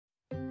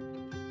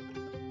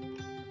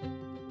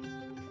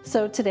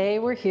So today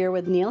we're here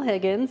with Neil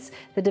Higgins,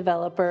 the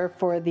developer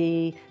for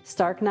the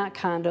Stark Knot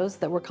condos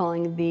that we're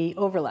calling the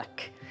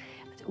Overlook.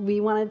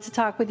 We wanted to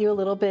talk with you a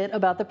little bit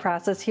about the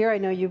process here. I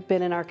know you've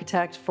been an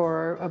architect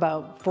for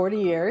about 40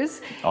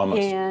 years.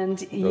 Almost. And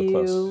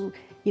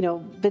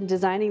been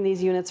designing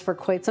these units for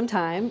quite some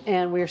time,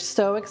 and we're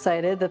so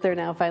excited that they're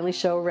now finally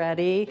show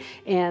ready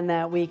and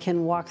that we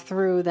can walk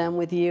through them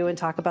with you and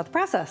talk about the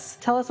process.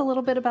 Tell us a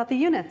little bit about the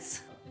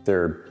units.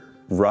 They're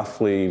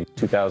roughly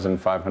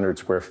 2,500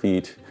 square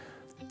feet,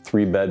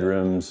 3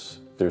 bedrooms.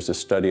 There's a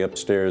study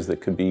upstairs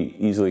that could be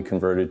easily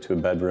converted to a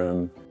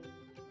bedroom.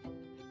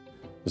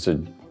 There's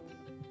a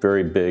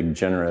very big,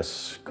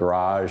 generous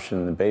garage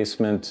in the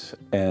basement,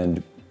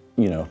 and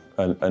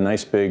a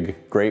nice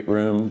big great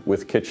room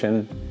with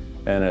kitchen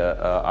and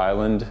a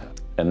island.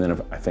 And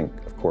then I think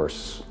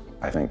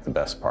the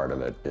best part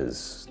of it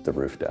is the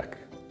roof deck.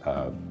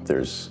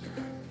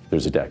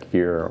 There's a deck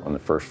here on the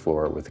first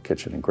floor with a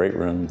kitchen and great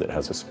room that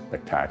has a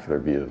spectacular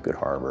view of Good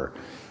Harbor.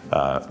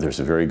 There's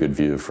a very good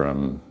view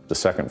from the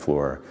second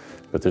floor,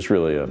 but there's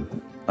really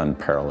an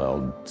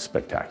unparalleled,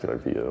 spectacular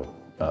view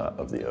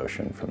of the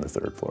ocean from the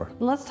third floor.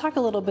 Let's talk a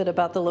little bit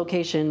about the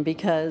location,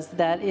 because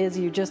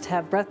you just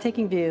have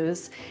breathtaking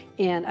views,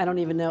 and I don't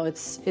even know,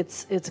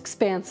 it's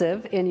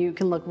expansive, and you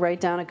can look right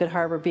down at Good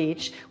Harbor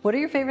Beach. What are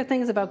your favorite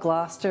things about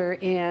Gloucester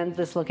and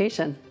this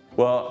location?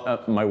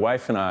 Well, my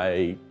wife and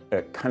I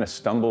kind of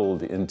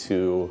stumbled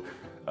into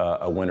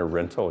a winter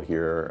rental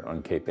here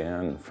on Cape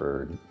Ann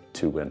for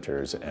 2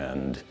 winters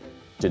and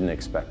didn't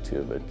expect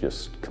to, but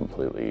just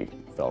completely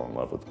fell in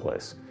love with the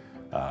place.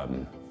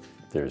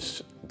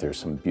 There's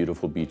some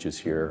beautiful beaches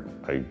here.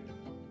 I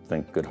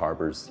think Good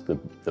Harbor's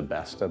the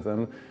best of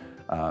them.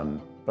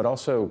 But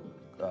also,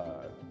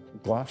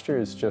 Gloucester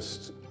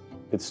is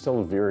it's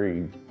still a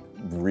very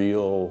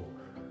real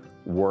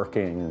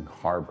working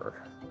harbor,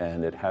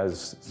 and it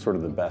has sort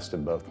of the best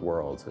of both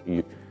worlds.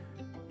 You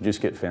just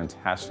get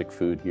fantastic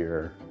food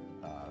here,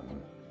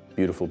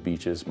 beautiful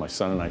beaches. My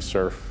son and I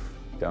surf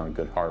down at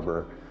Good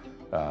Harbor.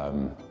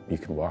 You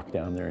can walk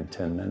down there in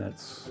 10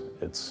 minutes.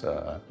 It's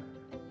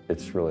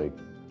really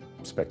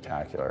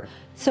spectacular.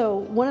 So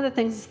one of the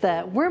things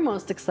that we're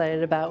most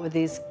excited about with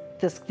these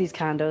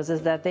condos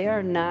is that they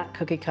are not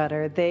cookie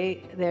cutter.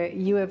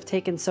 You have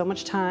taken so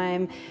much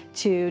time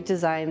to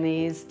design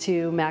these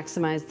to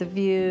maximize the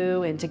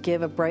view and to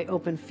give a bright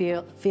open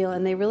feel,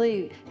 and they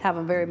really have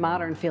a very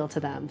modern feel to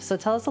them. So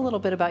tell us a little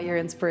bit about your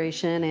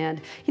inspiration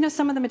and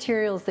some of the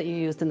materials that you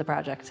used in the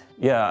project.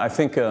 Yeah, I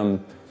think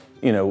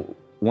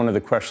one of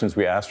the questions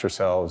we asked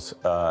ourselves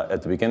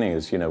at the beginning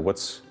is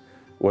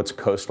what's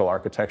coastal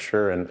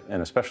architecture,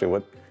 and especially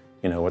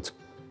what's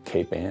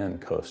Cape Ann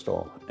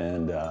coastal.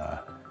 And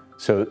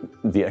so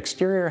the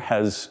exterior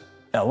has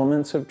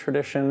elements of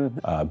tradition,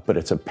 but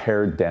it's a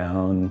pared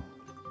down,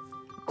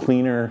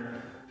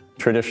 cleaner,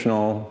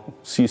 traditional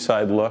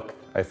seaside look,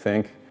 I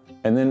think.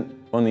 And then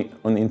on the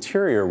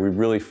interior, we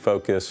really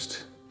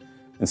focused,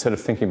 instead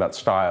of thinking about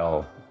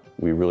style,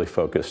 we really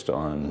focused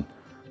on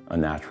a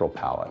natural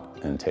palette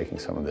and taking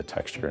some of the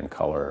texture and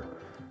color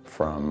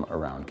from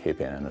around Cape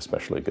Ann,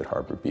 especially Good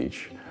Harbor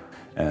Beach.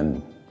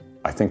 And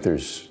I think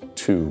there's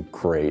 2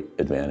 great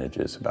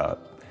advantages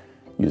about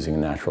using a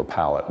natural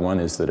palette. One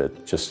is that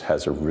it just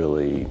has a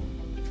really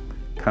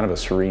kind of a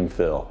serene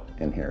feel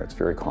in here. It's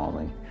very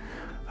calming.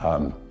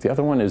 The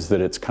other one is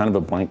that it's kind of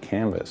a blank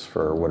canvas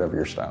for whatever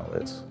your style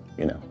is.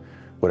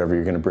 Whatever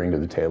you're going to bring to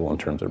the table in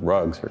terms of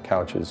rugs or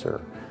couches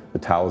or the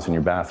towels in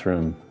your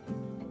bathroom,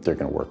 they're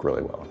going to work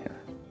really well in here,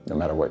 no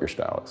matter what your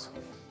style is.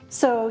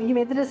 So you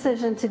made the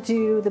decision to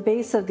do the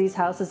base of these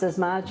houses as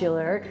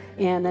modular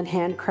and then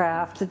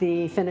handcraft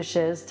the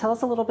finishes. Tell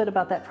us a little bit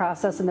about that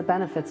process and the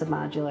benefits of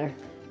modular.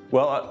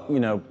 Well,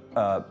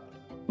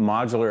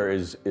 modular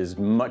is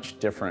much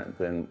different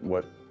than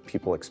what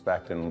people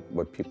expect and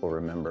what people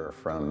remember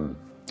from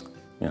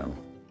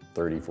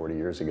 30, 40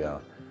 years ago.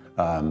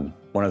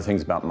 One of the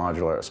things about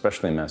modular,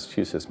 especially in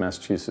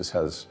Massachusetts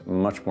has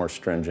much more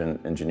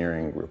stringent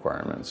engineering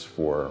requirements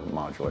for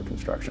modular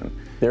construction.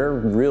 They're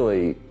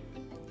really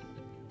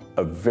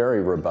a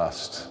very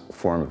robust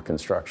form of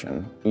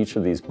construction. Each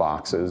of these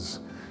boxes,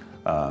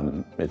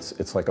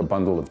 it's like a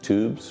bundle of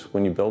tubes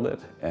when you build it,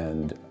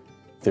 and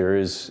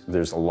there's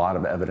a lot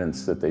of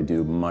evidence that they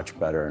do much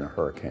better in a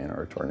hurricane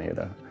or a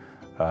tornado.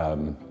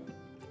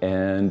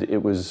 And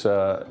it was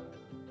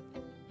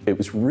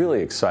really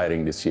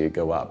exciting to see it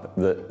go up.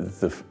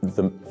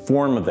 The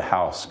form of the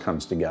house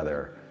comes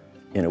together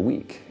in a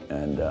week,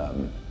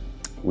 and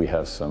we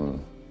have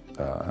some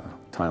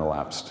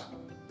time-elapsed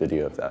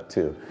video of that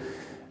too.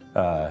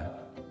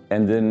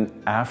 And then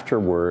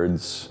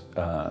afterwards,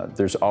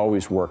 there's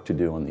always work to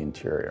do on the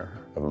interior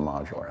of a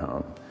modular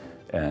home.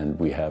 And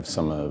we have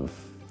some of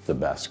the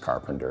best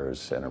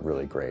carpenters and a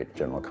really great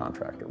general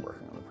contractor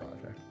working on the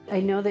project. I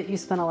know that you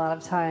spent a lot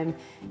of time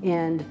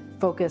and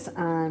focus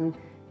on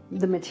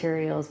the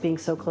materials being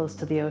so close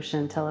to the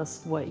ocean. Tell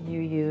us what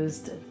you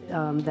used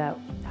that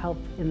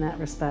helped in that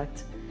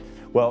respect.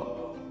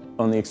 Well,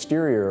 On the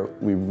exterior,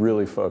 we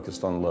really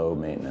focused on low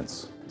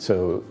maintenance.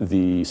 So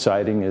the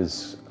siding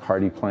is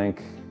hardy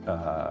plank,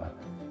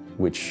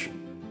 which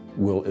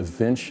will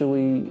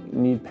eventually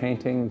need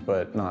painting,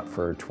 but not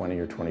for 20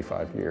 or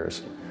 25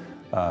 years.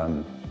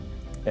 And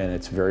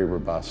it's very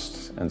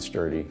robust and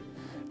sturdy.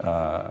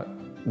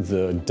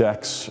 The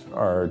decks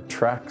are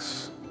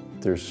Trex.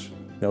 There's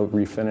no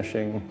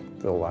refinishing.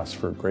 They'll last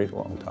for a great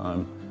long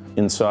time.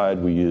 Inside,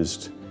 we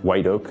used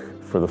white oak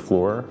for the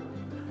floor.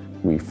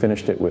 We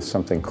finished it with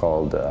something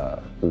called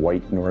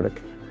white Nordic,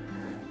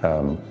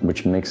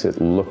 which makes it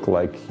look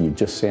like you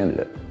just sanded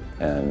it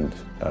and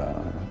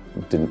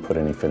didn't put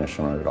any finish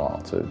on it at all.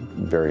 It's a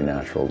very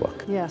natural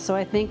look. Yeah, so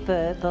I think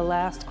the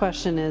last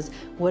question is,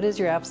 what is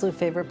your absolute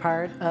favorite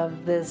part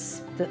of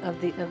these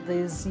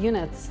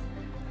units?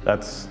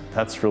 That's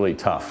really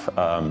tough.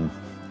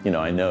 You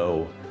know,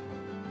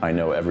 I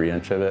know every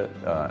inch of it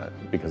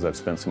because I've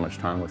spent so much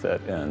time with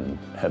it and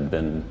have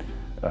been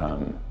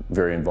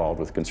very involved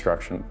with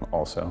construction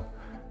also.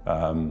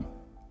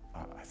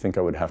 I think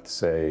I would have to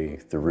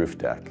say the roof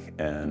deck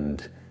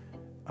and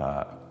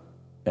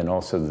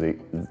also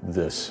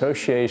the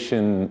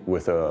association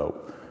with a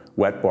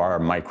wet bar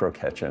micro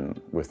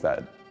kitchen with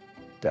that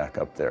deck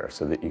up there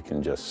so that you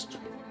can just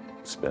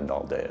spend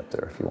all day up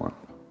there if you want.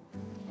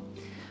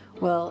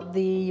 Well,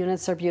 the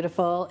units are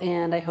beautiful,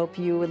 and I hope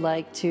you would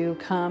like to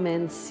come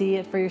and see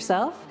it for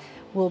yourself.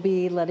 We'll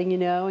be letting you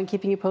know and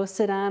keeping you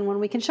posted on when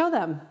we can show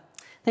them.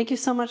 Thank you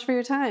so much for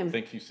your time.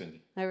 Thank you,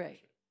 Cindy. All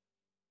right.